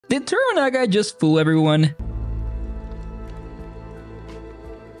Did Toranaga just fool everyone?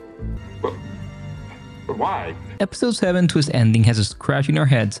 But why? Episode 7 twist ending has us scratching our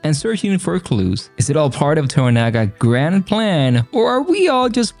heads and searching for clues. Is it all part of Toranaga's grand plan, or are we all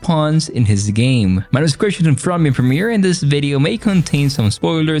just pawns in his game? My description from the premiere in this video may contain some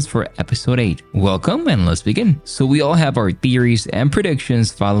spoilers for episode 8. Welcome and let's begin. So we all have our theories and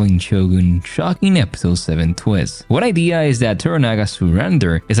predictions following Shogun's shocking episode 7 twist. One idea is that Toranaga's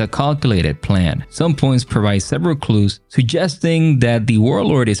surrender is a calculated plan. Some points provide several clues suggesting that the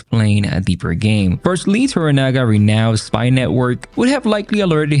warlord is playing a deeper game. Firstly, Toranaga renowned spy network would have likely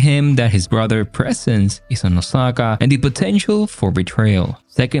alerted him that his brother's presence is on Osaka and the potential for betrayal.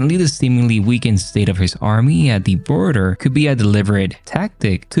 Secondly, the seemingly weakened state of his army at the border could be a deliberate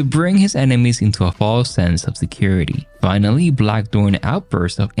tactic to bring his enemies into a false sense of security. Finally, Blackthorn's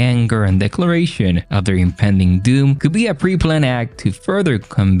outburst of anger and declaration of their impending doom could be a pre-planned act to further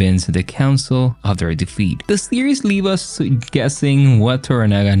convince the council of their defeat. The theories leave us guessing what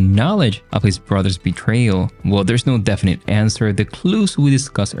Toranaga's knowledge of his brother's betrayal. While there's no definite answer, the clues we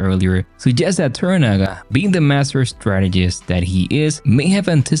discussed earlier suggest that Toranaga, being the master strategist that he is, may have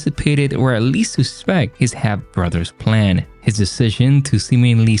anticipated or at least suspect his half-brother's plan. His decision to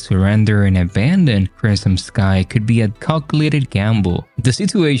seemingly surrender and abandon Crimson Sky could be a calculated gamble. The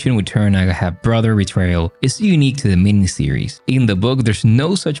situation with Toranaga half-brother betrayal is unique to the miniseries. In the book, there's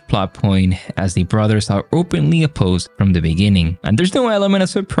no such plot point as the brothers are openly opposed from the beginning, and there's no element of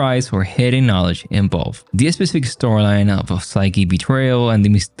surprise or hidden knowledge involved. The specific storyline of Saeki betrayal and the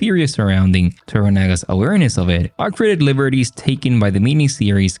mysterious surrounding Toranaga's awareness of it are creative liberties taken by the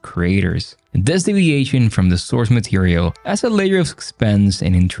miniseries creators. This deviation from the source material adds a layer of suspense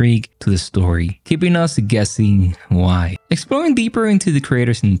and intrigue to the story, keeping us guessing why. Exploring deeper into the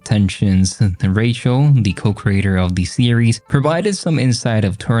creator's intentions, Rachel, the co-creator of the series, provided some insight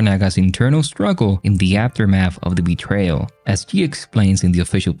of Toranaga's internal struggle in the aftermath of the betrayal. As she explains in the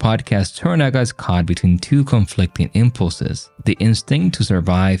official podcast, Toranaga is caught between two conflicting impulses: the instinct to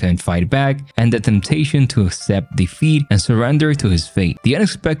survive and fight back, and the temptation to accept defeat and surrender to his fate. The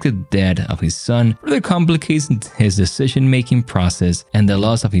unexpected death of his son further complicates his decision-making process, and the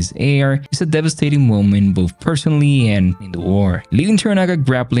loss of his heir is a devastating moment both personally and in the war, leaving Toranaga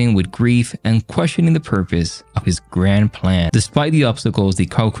grappling with grief and questioning the purpose of his grand plan. Despite the obstacles, the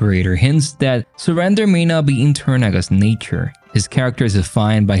co-creator hints that surrender may not be in Toranaga's nature. His character is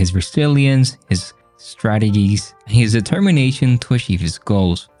defined by his resilience, his strategies, and his determination to achieve his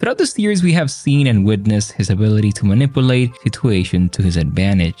goals. Throughout the series, we have seen and witnessed his ability to manipulate situations to his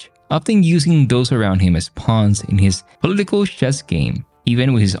advantage, often using those around him as pawns in his political chess game.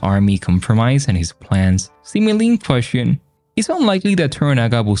 Even with his army compromised and his plans seemingly in question, it's unlikely that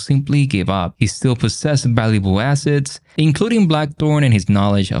Toranaga will simply give up. He still possesses valuable assets, including Blackthorn and his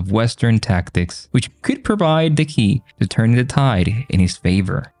knowledge of Western tactics, which could provide the key to turning the tide in his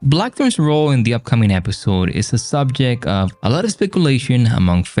favor. Blackthorn's role in the upcoming episode is a subject of a lot of speculation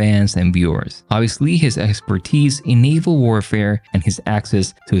among fans and viewers. Obviously, his expertise in naval warfare and his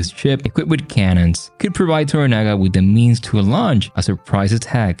access to his ship equipped with cannons could provide Toranaga with the means to launch a surprise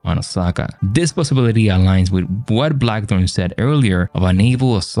attack on Osaka. This possibility aligns with what Blackthorn said earlier of a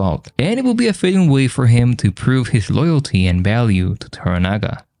naval assault, and it will be a fitting way for him to prove his loyalty and value to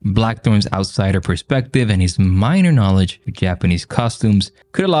Toranaga. Blackthorn's outsider perspective and his minor knowledge of Japanese costumes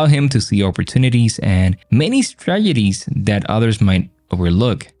could allow him to see opportunities and many strategies that others might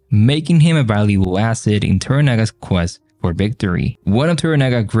overlook, making him a valuable asset in Toranaga's quest for victory. One of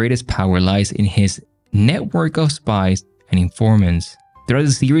Toranaga's greatest power lies in his network of spies and informants. Throughout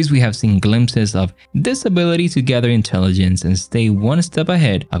the series, we have seen glimpses of this ability to gather intelligence and stay one step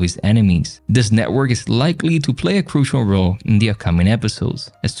ahead of his enemies. This network is likely to play a crucial role in the upcoming episodes,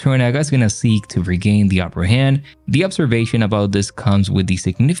 as Toranaga is going to seek to regain the upper hand. The observation about this comes with the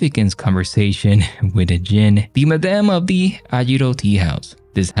significant conversation with the Jin, the madame of the Ajiro tea house.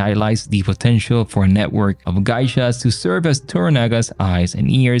 This highlights the potential for a network of geishas to serve as Toranaga's eyes and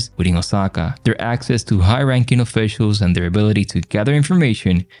ears within Osaka. Their access to high-ranking officials and their ability to gather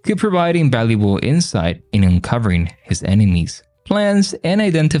information could provide invaluable insight in uncovering his enemies' plans and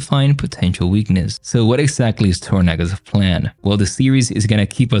identifying potential weakness. So what exactly is Toranaga's plan? Well, the series is gonna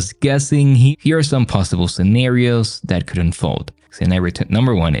keep us guessing. Here are some possible scenarios that could unfold. Scenario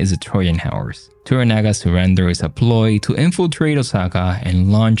number 1 is the Trojan Horse. Toranaga's surrender is a ploy to infiltrate Osaka and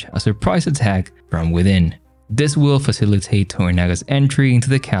launch a surprise attack from within. This will facilitate Toranaga's entry into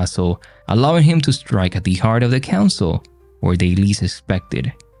the castle, allowing him to strike at the heart of the council, where they least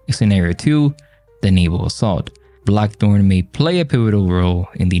expected. Scenario 2, the naval assault. Blackthorn may play a pivotal role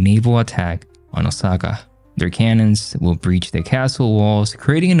in the naval attack on Osaka. Their cannons will breach the castle walls,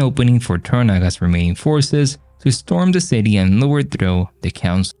 creating an opening for Toranaga's remaining forces to storm the city and overthrow the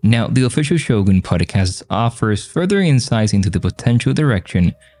council. Now, the official Shogun podcast offers further insights into the potential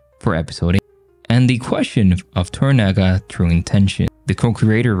direction for episode 8 and the question of Toranaga true intention. The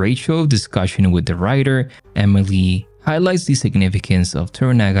co-creator Rachel discussion with the writer Emily highlights the significance of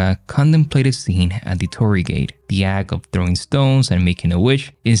Toranaga contemplative scene at the Torii Gate. The act of throwing stones and making a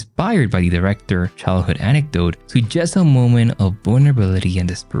wish, inspired by the director's childhood anecdote, suggests a moment of vulnerability and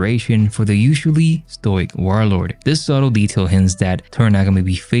desperation for the usually stoic warlord. This subtle detail hints that Toranaga may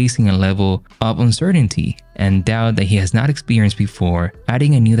be facing a level of uncertainty and doubt that he has not experienced before,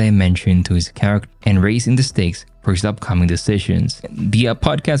 adding a new dimension to his character and raising the stakes for his upcoming decisions. The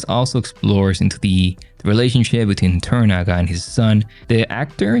podcast also explores into the relationship between Toranaga and his son. The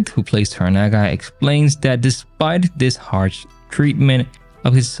actor who plays Toranaga explains that despite this harsh treatment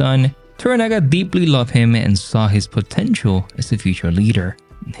of his son, Toranaga deeply loved him and saw his potential as a future leader.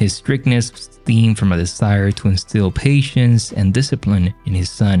 His strictness stemmed from a desire to instill patience and discipline in his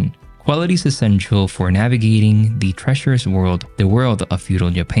son, qualities essential for navigating the treacherous world, the world of feudal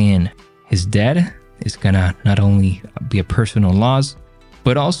Japan. His death is gonna not only be a personal loss,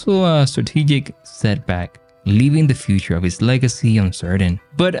 but also a strategic setback, leaving the future of his legacy uncertain.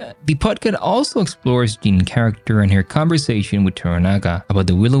 But the podcast also explores Jin's character and her conversation with Toranaga about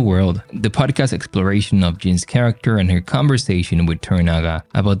the Willow World. The podcast exploration of Jin's character and her conversation with Toranaga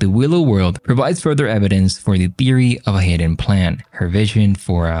about the Willow World provides further evidence for the theory of a hidden plan. Her vision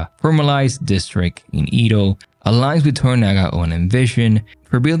for a formalized district in Edo aligns with Toranaga's own vision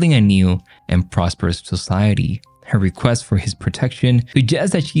for building a new and prosperous society. Her request for his protection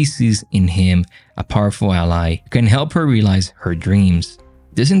suggests that she sees in him a powerful ally who can help her realize her dreams.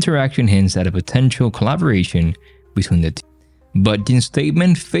 This interaction hints at a potential collaboration between the two. But Jin's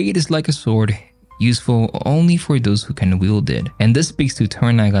statement, "Fate is like a sword, useful only for those who can wield it," and this speaks to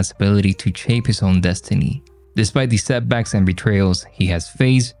Toranaga's ability to shape his own destiny. Despite the setbacks and betrayals he has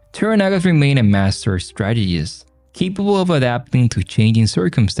faced, Toranaga remains a master strategist, capable of adapting to changing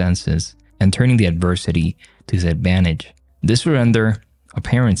circumstances and turning the adversity to his advantage. This surrender,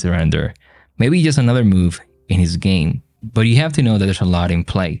 apparent surrender, may be just another move in his game, but you have to know that there's a lot in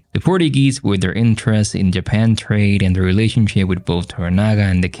play. The Portuguese, with their interest in Japan trade and their relationship with both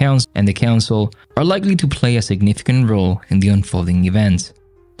Toranaga and the council, are likely to play a significant role in the unfolding events.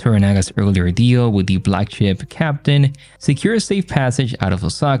 Toranaga's earlier deal with the black ship captain secures safe passage out of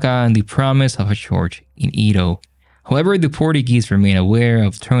Osaka and the promise of a church in Edo. However, the Portuguese remain aware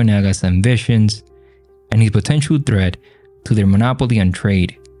of Toranaga's ambitions and his potential threat to their monopoly on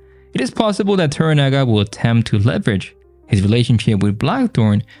trade. It is possible that Toranaga will attempt to leverage his relationship with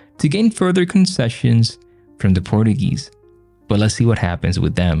Blackthorn to gain further concessions from the Portuguese. But let's see what happens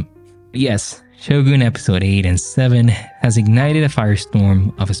with them. Yes, Shogun episode 8 and 7 has ignited a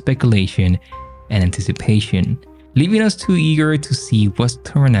firestorm of speculation and anticipation, leaving us too eager to see what's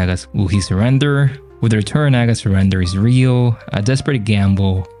Toranaga's. Will he surrender? Whether Toranaga's surrender is real, a desperate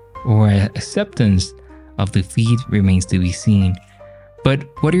gamble, or an acceptance of defeat remains to be seen. But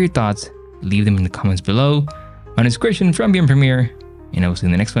what are your thoughts? Leave them in the comments below. My name is Christian from Premiere, and I will see you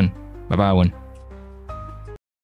in the next one. Bye bye, one.